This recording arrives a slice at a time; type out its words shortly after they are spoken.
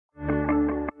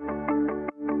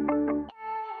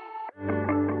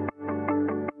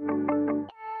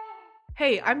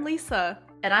Hey, I'm Lisa,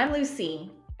 And I'm Lucy.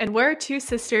 and we're two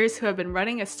sisters who have been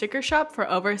running a sticker shop for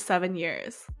over 7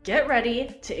 years. Get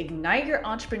ready to ignite your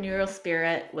entrepreneurial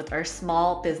spirit with our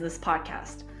small business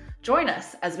podcast. Join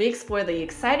us as we explore the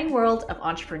exciting world of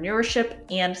entrepreneurship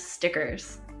and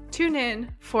stickers. Tune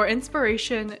in for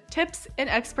inspiration, tips, and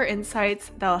expert insights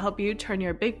that will help you turn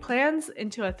your big plans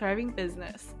into a thriving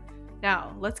business.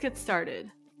 Now, let's get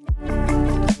started.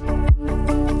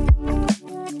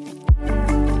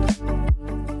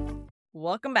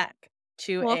 Welcome back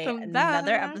to Welcome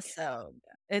another back. episode.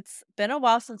 It's been a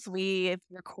while since we've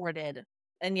recorded.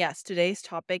 And yes, today's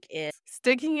topic is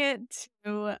Sticking it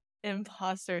to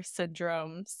imposter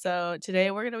syndrome. So today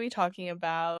we're going to be talking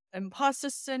about imposter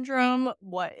syndrome.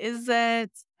 What is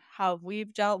it? How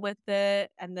we've dealt with it.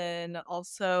 And then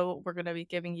also we're going to be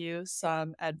giving you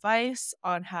some advice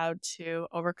on how to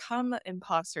overcome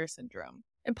imposter syndrome.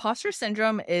 imposter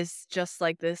syndrome is just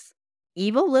like this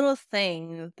evil little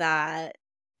thing that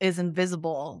is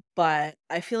invisible, but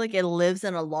I feel like it lives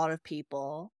in a lot of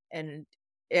people, and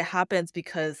it happens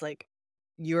because like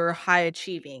you're high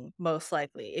achieving, most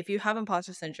likely. If you have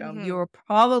imposter syndrome, Mhm. you're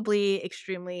probably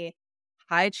extremely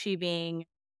high achieving,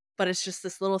 but it's just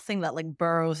this little thing that like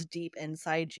burrows deep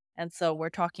inside you. And so we're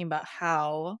talking about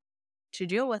how to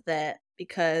deal with it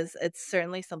because it's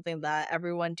certainly something that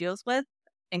everyone deals with,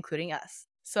 including us.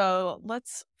 So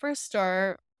let's first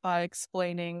start by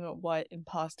explaining what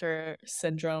imposter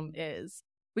syndrome is.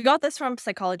 We got this from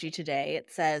Psychology Today.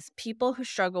 It says people who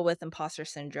struggle with imposter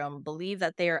syndrome believe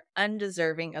that they are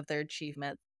undeserving of their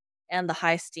achievements and the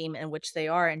high esteem in which they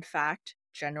are, in fact,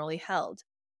 generally held.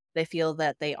 They feel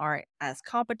that they aren't as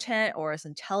competent or as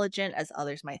intelligent as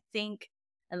others might think,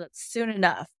 and that soon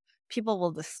enough, people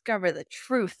will discover the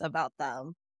truth about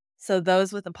them. So,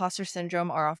 those with imposter syndrome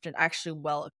are often actually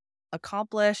well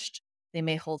accomplished. They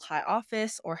may hold high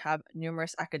office or have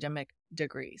numerous academic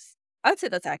degrees. I'd say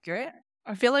that's accurate.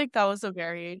 I feel like that was a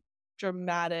very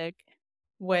dramatic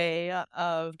way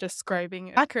of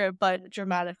describing accurate but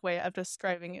dramatic way of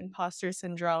describing imposter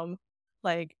syndrome.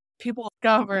 Like people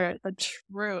discover the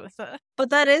truth. But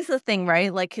that is the thing,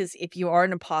 right? Like, because if you are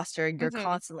an imposter, you're Mhm.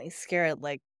 constantly scared.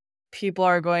 Like, people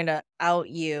are going to out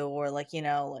you, or like,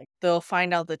 like they'll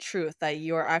find out the truth that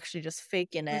you're actually just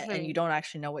faking it and you Mhm. don't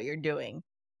actually know what you're doing.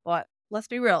 But let's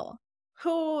be real.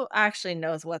 Who actually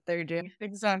knows what they're doing?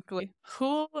 Exactly.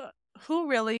 Who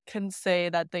really can say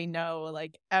that they know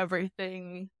like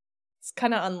everything? It's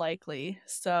kind of unlikely.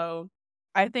 So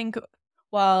I think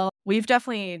while we've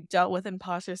definitely dealt with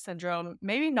imposter syndrome,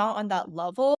 maybe not on that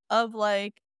level of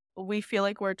like we feel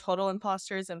like we're total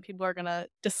imposters and people are gonna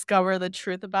discover the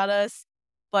truth about us,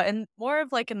 but in more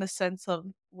of like in the sense of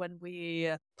when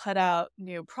we put out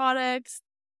new products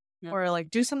Yep. or like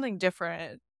do something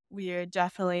different, we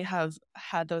definitely have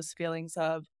had those feelings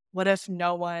of what if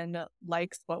no one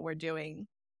likes what we're doing?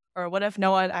 Or what if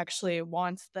no one actually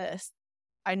wants this?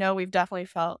 I know we've definitely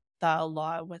felt that a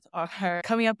lot with our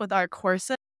coming up with our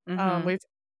courses. Mm-hmm. We've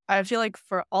I feel like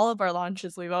for all of our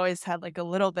launches, we've always had like a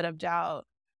little bit of doubt.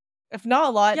 If not a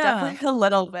lot, Yeah. definitely a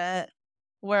little bit,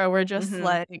 where we're just Mm-hmm.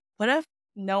 like, what if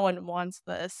no one wants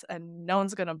this and no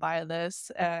one's gonna buy this?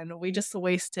 And we just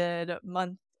wasted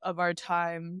months of our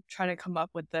time trying to come up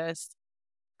with this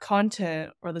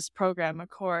content or this program, of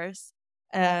course.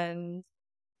 And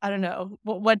I don't know.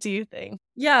 What do you think?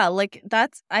 Yeah, like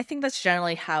I think that's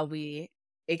generally how we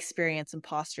experience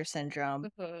imposter syndrome.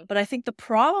 Mhm. But I think the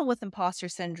problem with imposter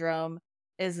syndrome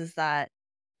is that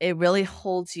it really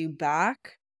holds you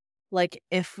back. Like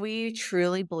if we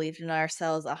truly believed in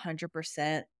ourselves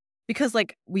 100%, because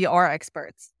like we are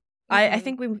experts. I Mhm.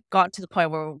 think we've got to the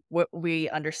point where we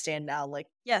understand now, like,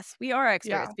 yes, we are Yeah.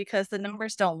 experts because the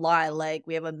numbers don't lie. Like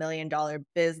we have $1 million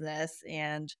business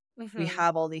and we Mhm.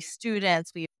 have all these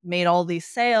students, we made all these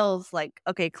sales. Like,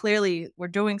 okay, clearly we're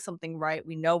doing something right.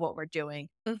 We know what we're doing.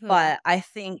 Mhm. But I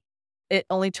think it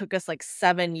only took us like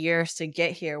 7 years to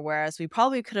get here, whereas we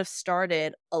probably could have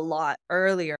started a lot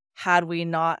earlier had we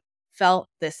not felt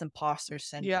this imposter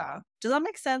syndrome. Yeah. Does that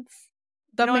make sense?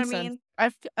 You That know what I makes sense.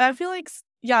 mean? I feel like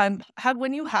yeah, have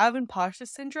when you have imposter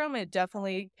syndrome, it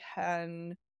definitely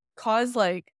can cause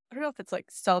like I don't know if it's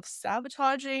like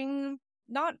self-sabotaging,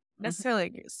 not Mhm. necessarily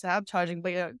like, sabotaging,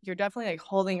 but you're definitely like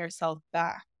holding yourself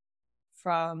back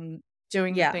from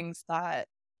doing the Yeah. things that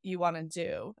you want to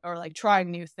do or like trying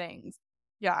new things.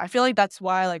 Yeah, I feel like that's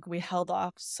why like we held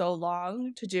off so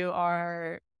long to do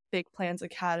our Big Plans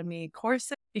Academy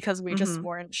courses because we just Mhm.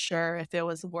 weren't sure if it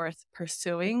was worth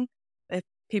pursuing, if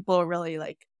people really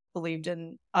like believed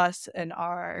in us and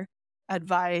our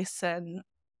advice and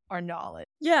our knowledge.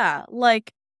 Yeah,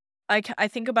 like I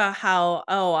think about how,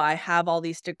 oh, I have all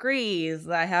these degrees,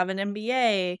 I have an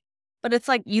MBA, but it's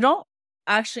like you don't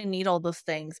actually need all those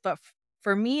things. But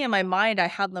for me in my mind, I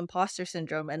have the imposter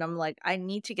syndrome, and I'm like, I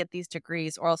need to get these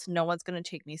degrees, or else no one's going to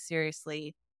take me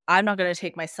seriously. I'm not going to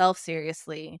take myself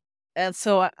seriously. And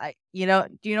so do you know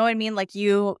what I mean? Like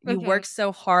you Mhm. work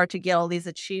so hard to get all these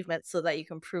achievements so that you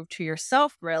can prove to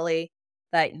yourself really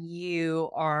that you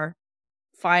are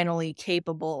finally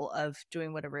capable of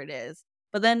doing whatever it is.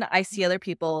 But then I see other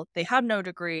people, they have no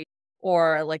degree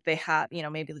or like they have,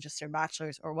 maybe just their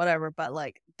bachelor's or whatever, but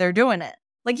like they're doing it.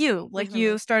 Like Mhm.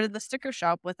 you started the sticker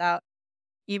shop without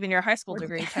even your high school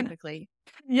degree, technically.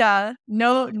 Yeah,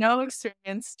 no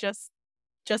experience, just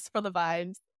for the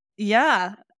vibes.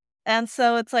 Yeah. And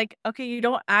so it's like, okay, you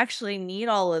don't actually need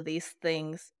all of these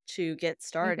things to get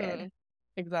started. Mhm.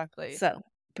 Exactly. So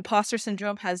imposter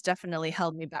syndrome has definitely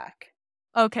held me back.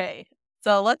 Okay,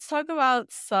 so let's talk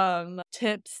about some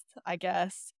tips, I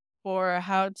guess, for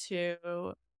how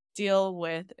to deal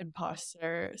with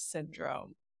imposter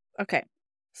syndrome. Okay.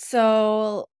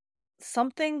 So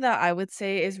something that I would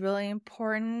say is really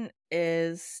important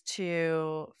is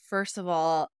to, first of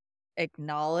all,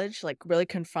 acknowledge, like, really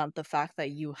confront the fact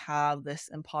that you have this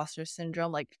imposter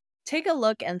syndrome. Like, take a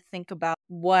look and think about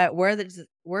where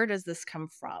does this come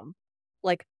from?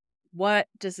 Like, what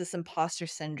does this imposter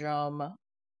syndrome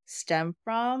stem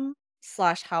from?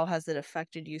 Slash, how has it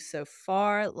affected you so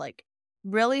far? Like,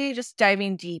 really just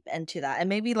diving deep into that. And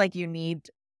maybe like you need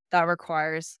that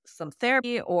requires some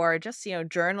therapy or just,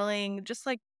 journaling, just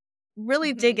like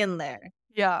really dig Mhm. in there.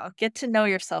 Yeah. Get to know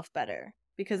yourself better.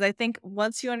 Because I think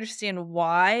once you understand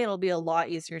why, it'll be a lot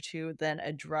easier to then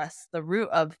address the root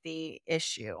of the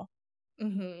issue.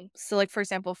 Mhm. So, like, for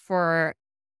example, for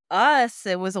us,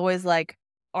 it was always like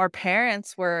our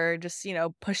parents were just,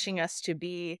 pushing us to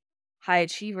be high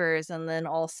achievers and then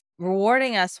also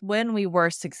rewarding us when we were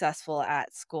successful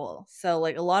at school. So,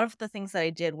 like, a lot of the things that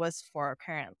I did was for our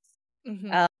parents.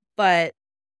 Mhm. Uh, but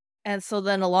and so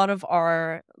then a lot of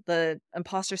the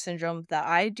imposter syndrome that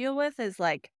I deal with is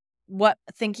like what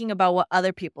thinking about what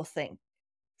other people think.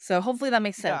 So hopefully that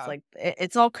makes sense. Yeah. Like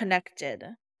it's all connected.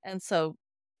 And so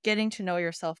getting to know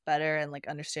yourself better and like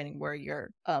understanding where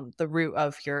your the root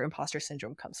of your imposter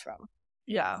syndrome comes from.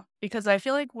 Yeah, because I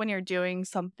feel like when you're doing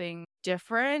something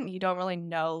different, you don't really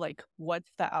know, like,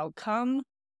 what's the outcome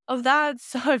of that.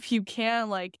 So if you can't,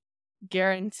 like,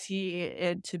 guarantee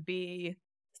it to be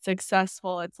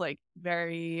successful, it's, like,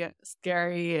 very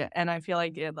scary, and I feel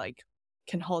like it, like,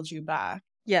 can hold you back.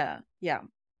 Yeah. Yeah.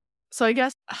 So I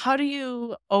guess how do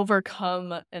you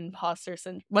overcome imposter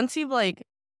syndrome? Once you've, like,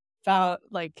 found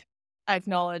like,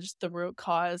 acknowledged the root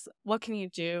cause, what can you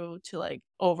do to, like,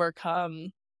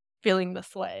 overcome feeling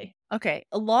this way? Okay.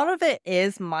 A lot of it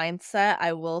is mindset,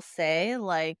 I will say,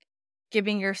 like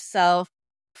giving yourself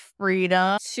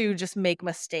freedom to just make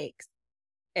mistakes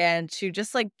and to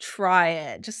just like try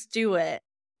it, just do it.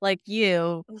 Like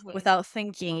you, Mhm. without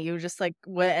thinking, you just like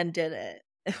went and did it.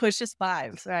 It was just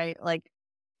vibes, right? Like,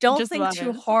 don't Just think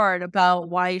too vibes. hard about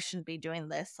why you shouldn't be doing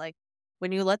this. Like,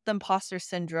 when you let the imposter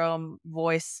syndrome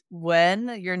voice win,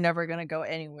 you're never going to go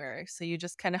anywhere. So you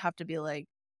just kind of have to be like,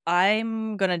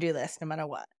 I'm going to do this no matter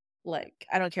what. Like,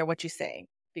 I don't care what you say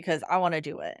because I want to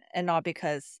do it and not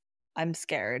because I'm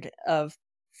scared of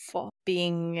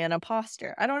being an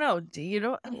imposter. I don't know. Do you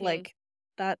know Mhm, like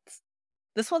that's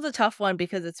this one's a tough one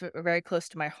because it's very close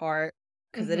to my heart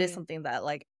because it is mhm, something that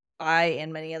like I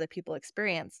and many other people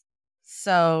experience.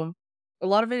 So a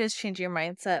lot of it is changing your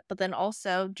mindset, but then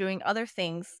also doing other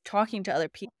things, talking to other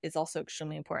people is also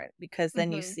extremely important because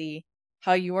then you mhm. see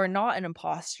how you are not an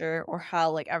imposter or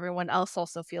how like everyone else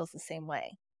also feels the same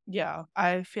way. Yeah,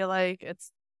 I feel like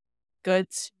it's good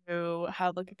to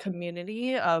have, like, a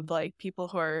community of, like, people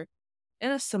who are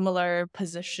in a similar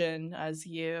position as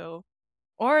you,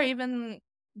 or even,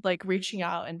 like, reaching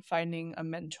out and finding a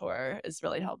mentor is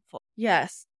really helpful.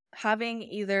 Yes. Having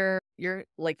either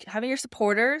having your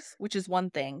supporters, which is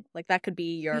one thing, like that could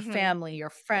be your Mhm, family, your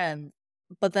friends,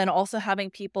 but then also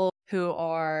having people who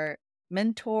are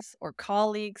mentors or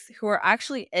colleagues who are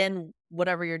actually in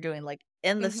whatever you're doing, like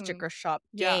in the mhm. sticker shop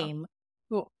Yeah, game,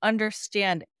 who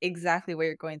understand exactly what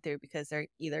you're going through because they're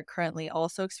either currently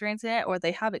also experiencing it or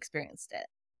they have experienced it.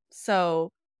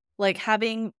 So, like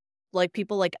having like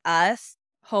people like us.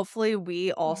 Hopefully,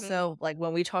 we mhm, also like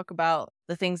when we talk about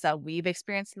the things that we've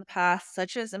experienced in the past,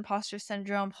 such as imposter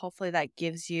syndrome, hopefully that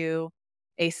gives you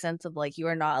a sense of like you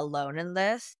are not alone in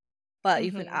this, but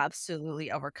you can mhm.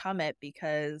 absolutely overcome it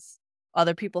because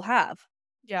other people have.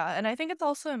 Yeah, and I think it's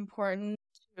also important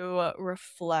to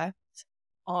reflect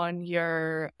on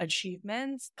your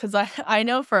achievements because I I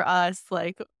know for us,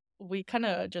 like, we kind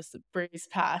of just breeze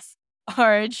past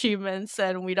our achievements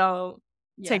and we don't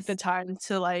take the Yes. time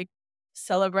to like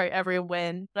celebrate every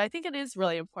win. But I think it is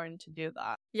really important to do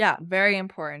that. Yeah, very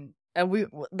important. And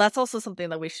that's also something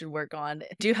that we should work on.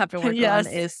 Do have to work on Yes.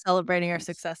 is celebrating our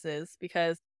successes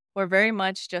because we're very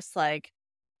much just like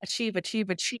achieve, achieve,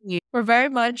 achieve. We're very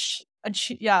much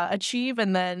achieve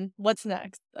and then what's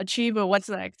next? Achieve and what's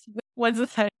next? What's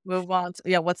next? Move on to,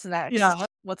 yeah, what's next? Yeah.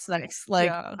 What's next? Like,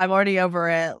 Yeah. I'm already over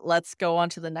it. Let's go on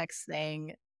to the next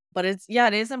thing. But it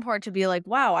is important to be like,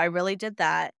 wow, I really did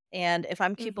that. And if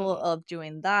I'm capable Mhm. of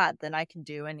doing that, then I can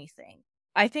do anything.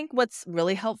 I think what's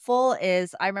really helpful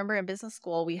is I remember in business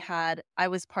school, I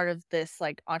was part of this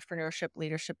like entrepreneurship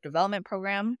leadership development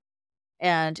program.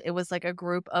 And it was like a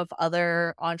group of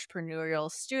other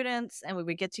entrepreneurial students. And we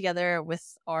would get together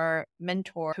with our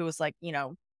mentor who was like,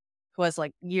 who has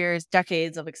like years,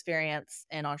 decades of experience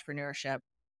in entrepreneurship.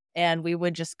 And we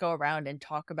would just go around and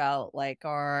talk about like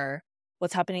our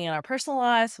what's happening in our personal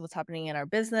lives, what's happening in our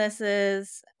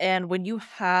businesses. And when you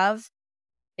have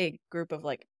a group of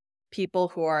like people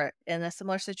who are in a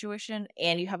similar situation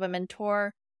and you have a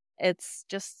mentor, it's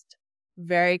just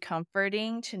very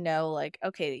comforting to know like,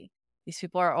 okay, these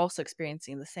people are also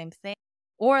experiencing the same thing,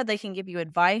 or they can give you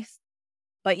advice,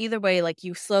 but either way, like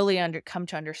you slowly come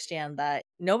to understand that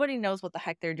nobody knows what the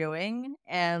heck they're doing.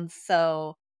 And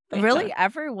so really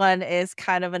everyone is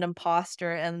kind of an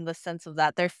imposter in the sense of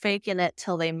that they're faking it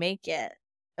till they make it.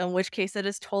 In which case it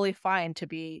is totally fine to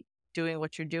be doing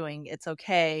what you're doing. It's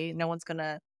okay. No one's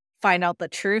gonna find out the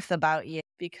truth about you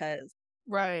because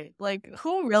Right. Like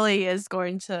who really is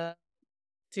going to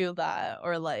do that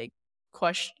or like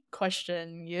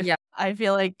question you? yeah, I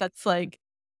feel like that's like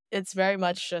it's very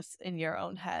much just in your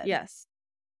own head. yes.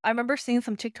 I remember seeing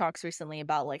some TikToks recently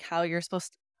about like how you're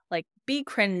supposed to like be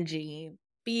cringy,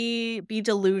 be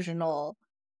delusional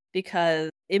because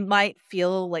it might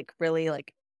feel like really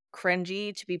like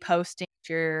cringy to be posting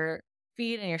your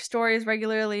feed and your stories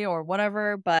regularly or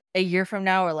whatever, but a year from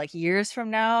now or like years from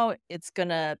now, it's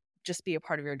gonna just be a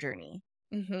part of your journey.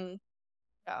 Mhm.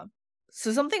 Yeah.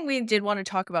 So something we did want to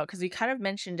talk about because we kind of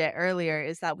mentioned it earlier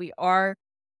is that we are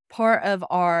part of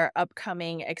our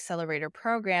upcoming accelerator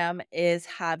program is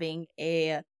having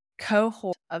a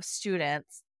cohort of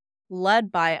students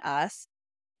led by us,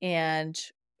 and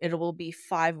it will be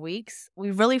 5 weeks.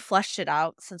 We really fleshed it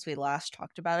out since we last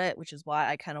talked about it, which is why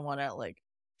I kind of want to like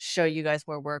show you guys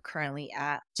where we're currently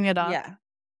at. Bring it up. Yeah.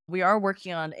 We are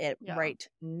working on it Yeah. right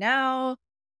now.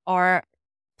 Our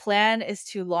plan is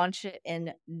to launch it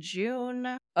in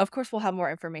June. Of course, we'll have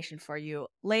more information for you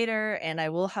later, and I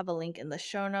will have a link in the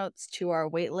show notes to our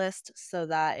waitlist so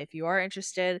that if you are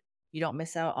interested, you don't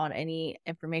miss out on any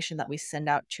information that we send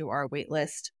out to our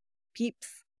waitlist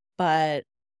peeps. But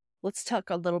let's talk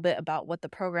a little bit about what the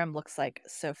program looks like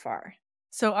so far.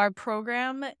 So our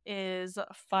program is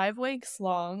 5 weeks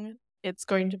long. It's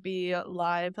going to be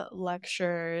live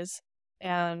lectures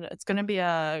and it's going to be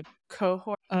a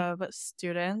cohort of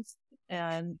students.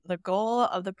 And the goal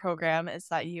of the program is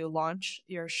that you launch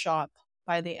your shop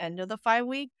by the end of the 5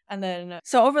 weeks. And then,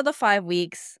 So, over the 5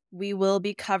 weeks, we will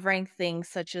be covering things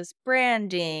such as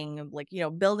branding, like,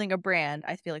 building a brand.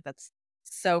 I feel like that's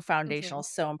so foundational, Mhm.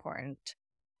 so important,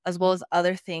 as well as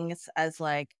other things as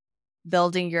like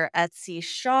building your Etsy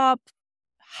shop.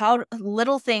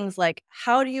 Little things like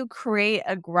how do you create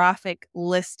a graphic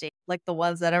listing like the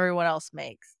ones that everyone else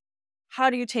makes? How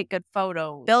do you take good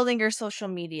photos? Building your social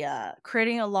media,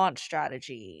 creating a launch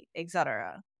strategy,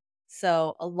 etc.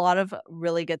 So, a lot of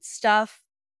really good stuff.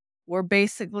 We're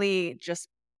basically just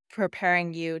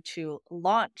preparing you to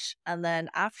launch. And then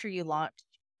after you launch,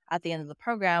 at the end of the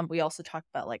program, we also talk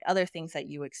about like other things that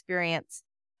you experience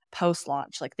post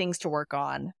launch, like things to work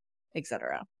on,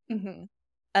 etc. Mhm.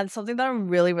 And something that I'm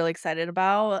really, really excited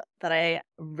about that I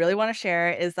really want to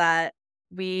share is that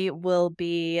we will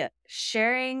be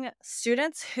sharing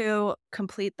students who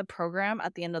complete the program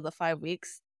at the end of the 5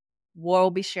 weeks.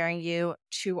 We'll be sharing you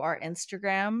to our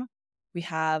Instagram. We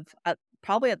have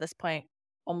probably at this point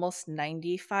almost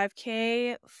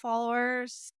 95K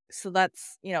followers. So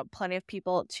that's, plenty of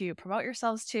people to promote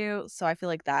yourselves to. So I feel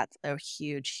like that's a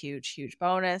huge, huge, huge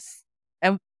bonus.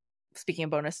 And speaking of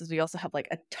bonuses, we also have like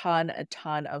a ton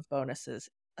of bonuses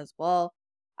as well.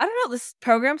 I don't know. This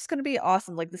program's going to be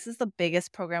awesome. Like, this is the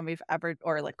biggest program we've ever,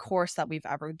 or like course that we've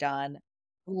ever done.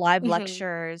 Live Mhm.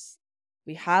 lectures.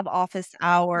 We have office Live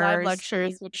hours.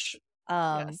 lectures, which,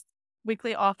 Um, yes,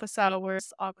 weekly office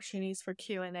hours, opportunities for yeah.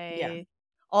 Q&A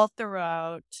all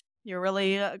throughout. You're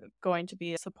really going to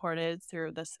be supported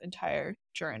through this entire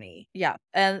journey. Yeah.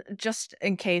 And just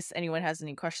in case anyone has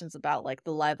any questions about like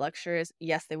the live lectures,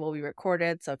 yes, they will be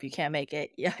recorded. So if you can't make it,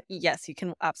 yeah, yes, you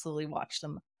can absolutely watch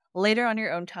them later on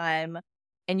your own time.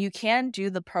 And you can do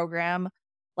the program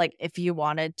like if you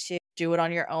wanted to do it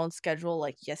on your own schedule,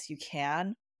 like yes, you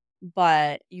can,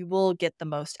 but you will get the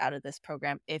most out of this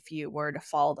program if you were to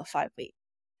follow the 5 week.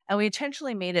 And we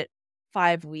intentionally made it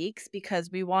 5 weeks because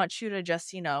we want you to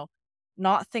just,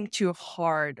 not think too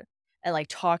hard and like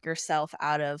talk yourself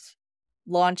out of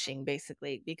launching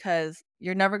basically because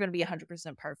you're never going to be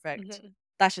 100% perfect. Mhm.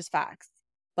 That's just facts.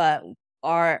 But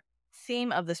our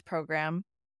theme of this program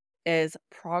is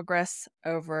progress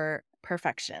over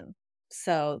perfection.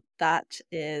 So that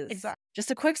is Exactly.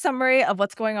 just a quick summary of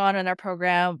what's going on in our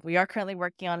program. We are currently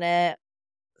working on it.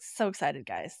 So excited,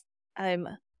 guys. I'm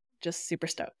just super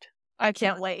stoked. I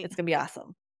can't wait. It's going to be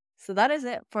awesome. So that is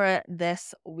it for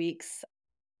this week's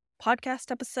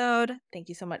podcast episode. Thank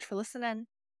you so much for listening.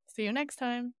 See you next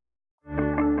time.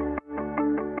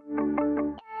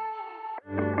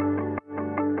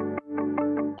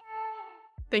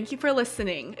 Thank you for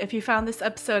listening. If you found this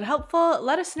episode helpful,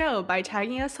 let us know by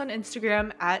tagging us on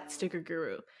Instagram at Sticker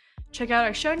Guru. Check out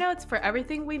our show notes for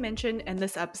everything we mentioned in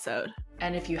this episode.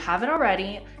 And if you haven't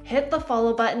already, hit the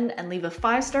follow button and leave a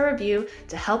 5-star review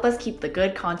to help us keep the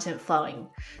good content flowing.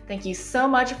 Thank you so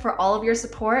much for all of your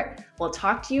support. We'll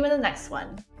talk to you in the next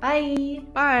one. Bye!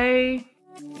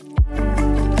 Bye!